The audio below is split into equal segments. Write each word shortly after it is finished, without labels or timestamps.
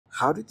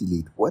How to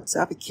delete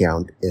WhatsApp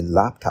account in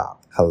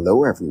laptop.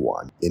 Hello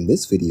everyone. In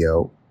this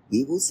video,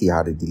 we will see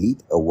how to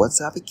delete a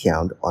WhatsApp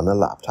account on a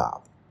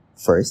laptop.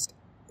 First,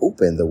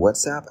 open the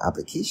WhatsApp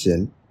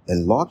application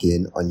and log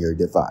in on your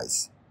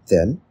device.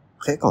 Then,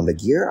 click on the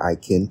gear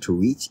icon to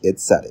reach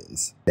its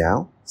settings.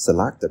 Now,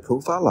 select the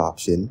profile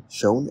option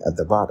shown at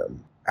the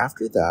bottom.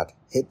 After that,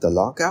 hit the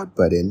logout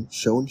button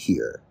shown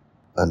here.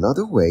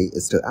 Another way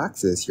is to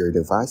access your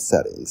device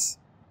settings.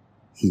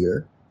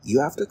 Here, you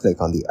have to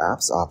click on the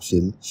apps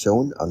option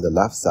shown on the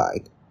left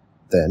side.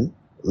 Then,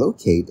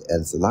 locate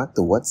and select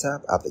the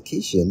WhatsApp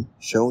application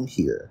shown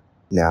here.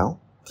 Now,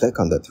 click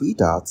on the three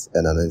dots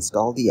and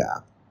uninstall the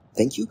app.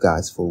 Thank you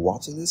guys for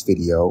watching this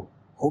video.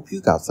 Hope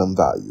you got some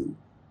value.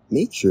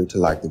 Make sure to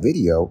like the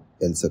video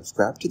and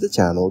subscribe to the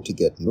channel to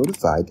get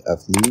notified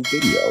of new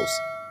videos.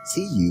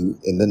 See you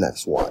in the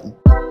next one.